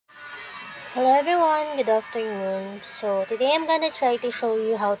Hello everyone, good afternoon. So today I'm gonna try to show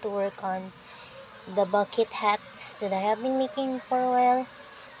you how to work on the bucket hats that I have been making for a while.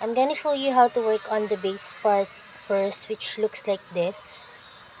 I'm gonna show you how to work on the base part first, which looks like this.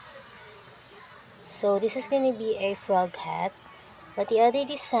 So this is gonna be a frog hat, but the other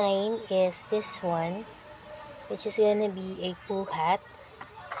design is this one, which is gonna be a poo hat.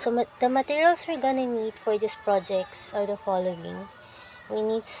 So the materials we're gonna need for this projects are the following. We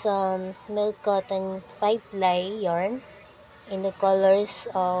need some milk cotton 5-ply yarn in the colors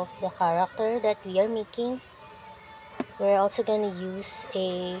of the character that we are making. We're also gonna use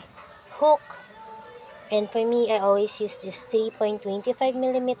a hook, and for me I always use this 3.25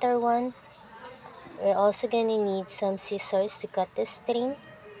 millimeter one. We're also gonna need some scissors to cut the string.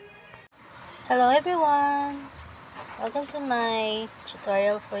 Hello everyone, welcome to my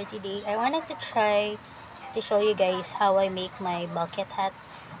tutorial for today. I wanted to try to show you guys how I make my bucket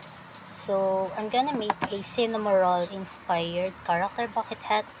hats. So I'm gonna make a cinnamon inspired character bucket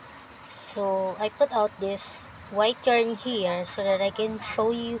hat. So I put out this white yarn here so that I can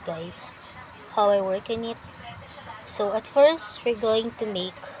show you guys how I work in it. So at first we're going to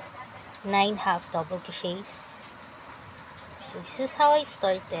make 9 half double crochets. So this is how I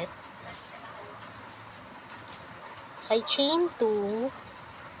started. I chain 2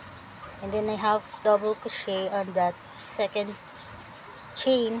 and then I have double crochet on that second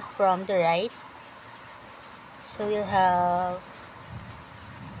chain from the right. So we'll have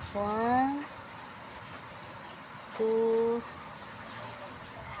 1, 2,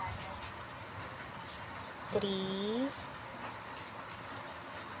 3,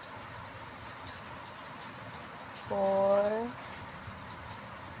 4,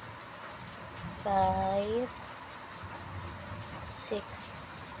 5, 6,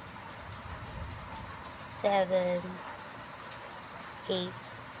 7, 8,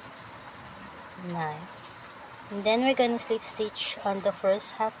 9. And then we're gonna slip stitch on the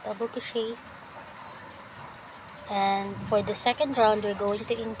first half double crochet, and for the second round we're going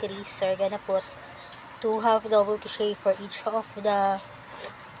to increase. So we're gonna put 2 half double crochet for each of the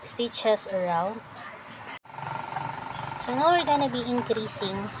stitches around. So now we're gonna be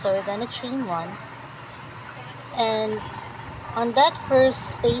increasing, so we're gonna chain 1, and on that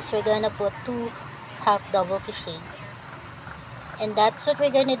first space we're gonna put 2 half double crochets, and that's what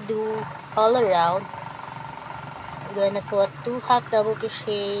we're gonna do all around. We're gonna put 2 half double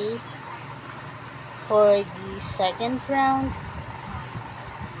crochet for the second round,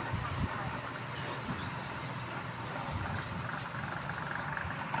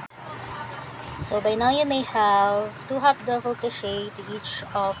 so by now you may have 2 half double crochet to each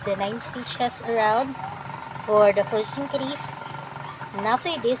of the 9 stitches around for the first increase. And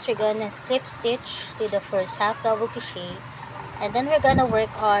after this we're gonna slip stitch to the first half double crochet, and then we're gonna work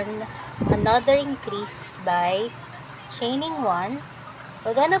on another increase by chaining 1.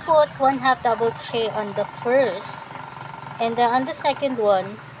 We're gonna put 1 half double crochet on the first, and then on the second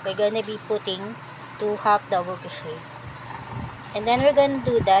one we're gonna be putting 2 half double crochet, and then we're gonna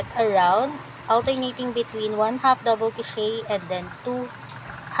do that around, alternating between 1 half double crochet and then 2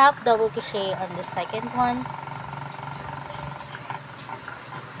 half double crochet on the second one.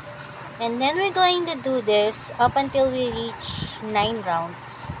 And then we're going to do this up until we reach 9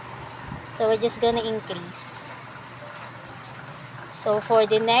 rounds. So we're just gonna increase. So for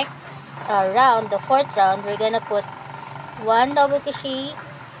the next round, the fourth round, we're gonna put 1 double crochet,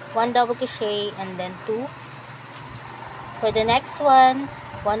 1 double crochet, and then 2. For the next one,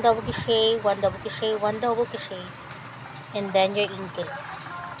 1 double crochet, 1 double crochet, 1 double crochet, and then your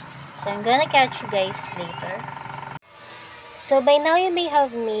increase. So I'm gonna catch you guys later. So by now you may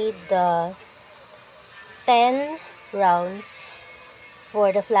have made the 10 rounds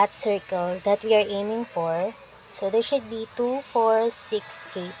for the flat circle that we are aiming for. So there should be 2, 4, 6,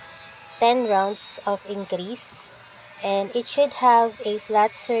 8, 10 rounds of increase, and it should have a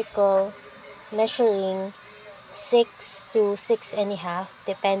flat circle measuring 6 to 6.5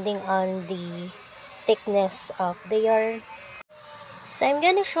 depending on the thickness of the yarn. So I'm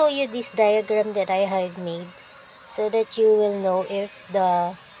gonna show you this diagram that I have made so that you will know if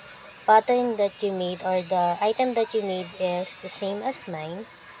the pattern that you made or the item that you made is the same as mine.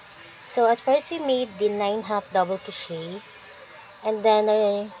 So at first we made the 9 half double crochet, and then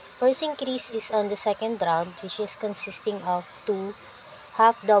our first increase is on the second round, which is consisting of 2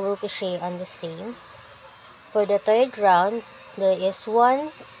 half double crochet on the same. For the third round, there is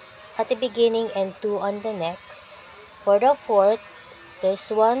 1 at the beginning and 2 on the next. For the fourth, there's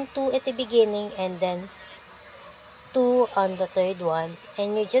 1, 2 at the beginning and then 2 on the third one.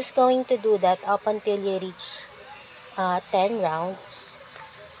 And you're just going to do that up until you reach 10 rounds.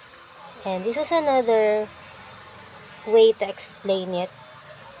 And this is another way to explain it.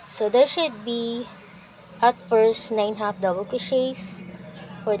 So there should be at first 9 half double crochets.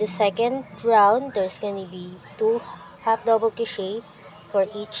 For the second round, there's going to be 2 half double crochet for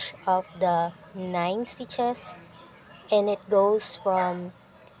each of the 9 stitches, and it goes from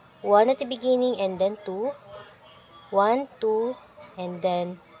 1 at the beginning and then 2, 1, 2, and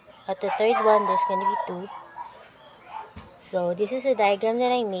then at the third one there's going to be 2. So this is a diagram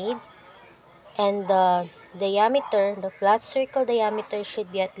that I made, and the diameter, the flat circle diameter,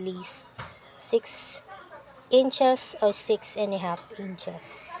 should be at least 6 inches or 6.5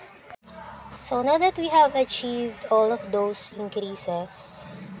 inches. So now that we have achieved all of those increases,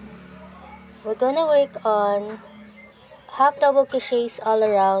 we're gonna work on half double crochets all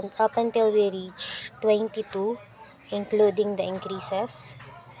around up until we reach 22, including the increases.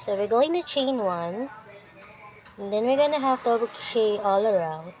 So we're going to chain 1, and then we're gonna half double crochet all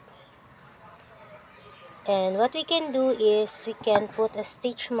around. And what we can do is we can put a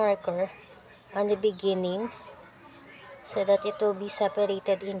stitch marker on the beginning so that it will be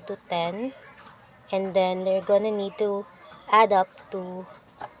separated into 10, and then we're gonna need to add up to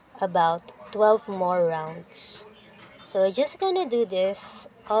about 12 more rounds. So we're just gonna do this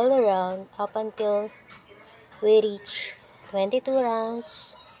all around up until we reach 22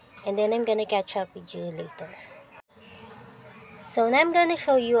 rounds, and then I'm gonna catch up with you later. So now I'm gonna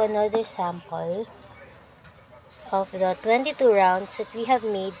show you another sample of the 22 rounds that we have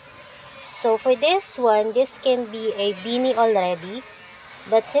made. So for this one, this can be a beanie already,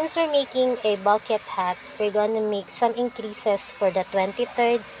 but since we're making a bucket hat, we're gonna make some increases for the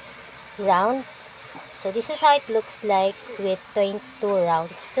 23rd round. So this is how it looks like with 22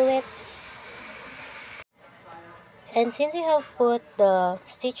 rounds to it. And since we have put the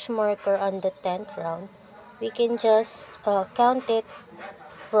stitch marker on the 10th round, we can just count it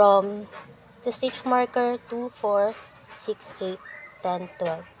from the stitch marker 2, 4, 6, 8, 10,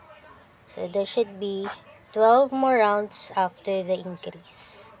 12. So there should be 12 more rounds after the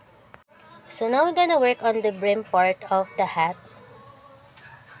increase. So now we're gonna work on the brim part of the hat,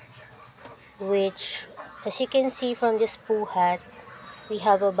 which, as you can see from this poo hat, we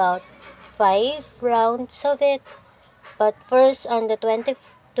have about 5 rounds of it. But first, on the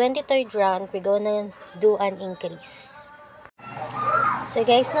 23rd round, we're gonna do an increase. So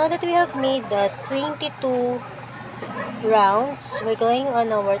guys, now that we have made the 22 rounds, we're going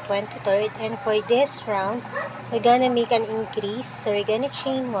on our 23rd, and for this round, we're gonna make an increase. So we're gonna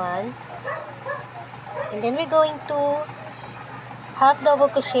chain 1, and then we're going to half double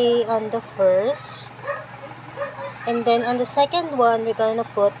crochet on the first, and then on the second one, we're gonna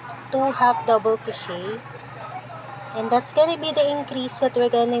put 2 half double crochet. And that's gonna be the increase that we're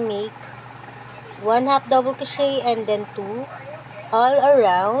gonna make. 1 half double crochet and then 2 all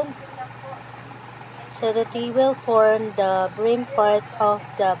around, so that we will form the brim part of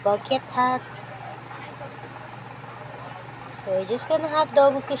the bucket hat. So we're just gonna half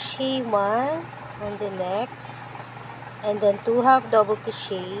double crochet 1 on the next, and then 2 half double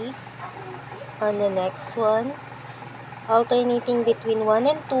crochet on the next one, alternating between 1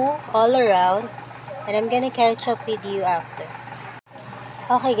 and 2 all around, and I'm gonna catch up with you after.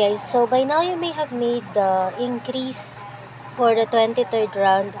 Okay guys, so by now you may have made the increase for the 23rd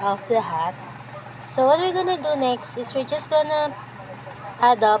round of the hat. So what we're gonna do next is we're just gonna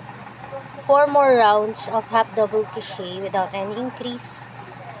add up 4 more rounds of half double crochet without any increase.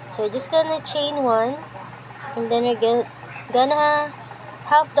 So we're just gonna chain 1, and then we're gonna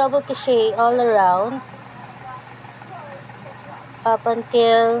half double crochet all around up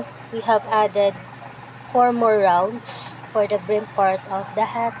until we have added 4 more rounds for the brim part of the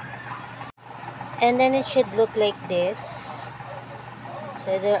hat, and then it should look like this.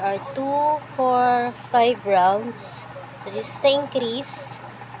 So there are 2, 4, 5 rounds. So this is the increase,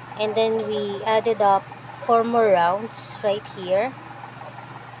 and then we added up 4 more rounds right here.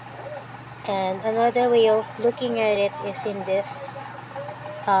 And another way of looking at it is in this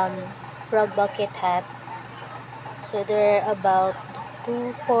frog bucket hat. So there are about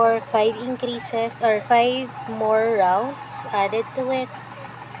 2, 4, 5 increases, or 5 more rounds added to it.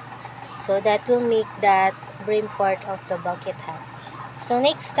 So that will make that brim part of the bucket hat. So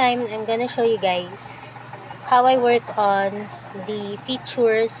next time, I'm gonna show you guys how I work on the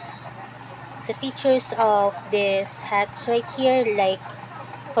features of this hats right here. Like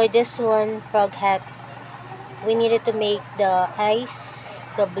for this one, frog hat, we needed to make the eyes,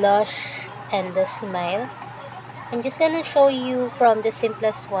 the blush, and the smile. I'm just gonna show you from the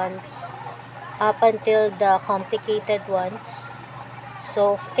simplest ones up until the complicated ones.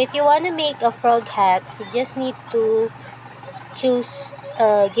 So if you want to make a frog hat, you just need to choose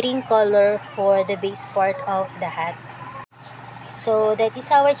green color for the base part of the hat. So that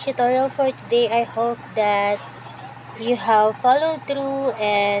is our tutorial for today. I hope that you have followed through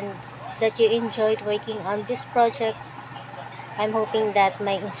and that you enjoyed working on these projects. I'm hoping that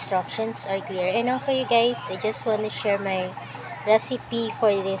my instructions are clear enough for you guys. I just want to share my recipe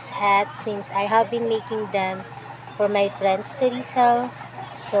for this hat since I have been making them for my friends to resell.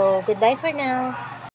 So goodbye for now.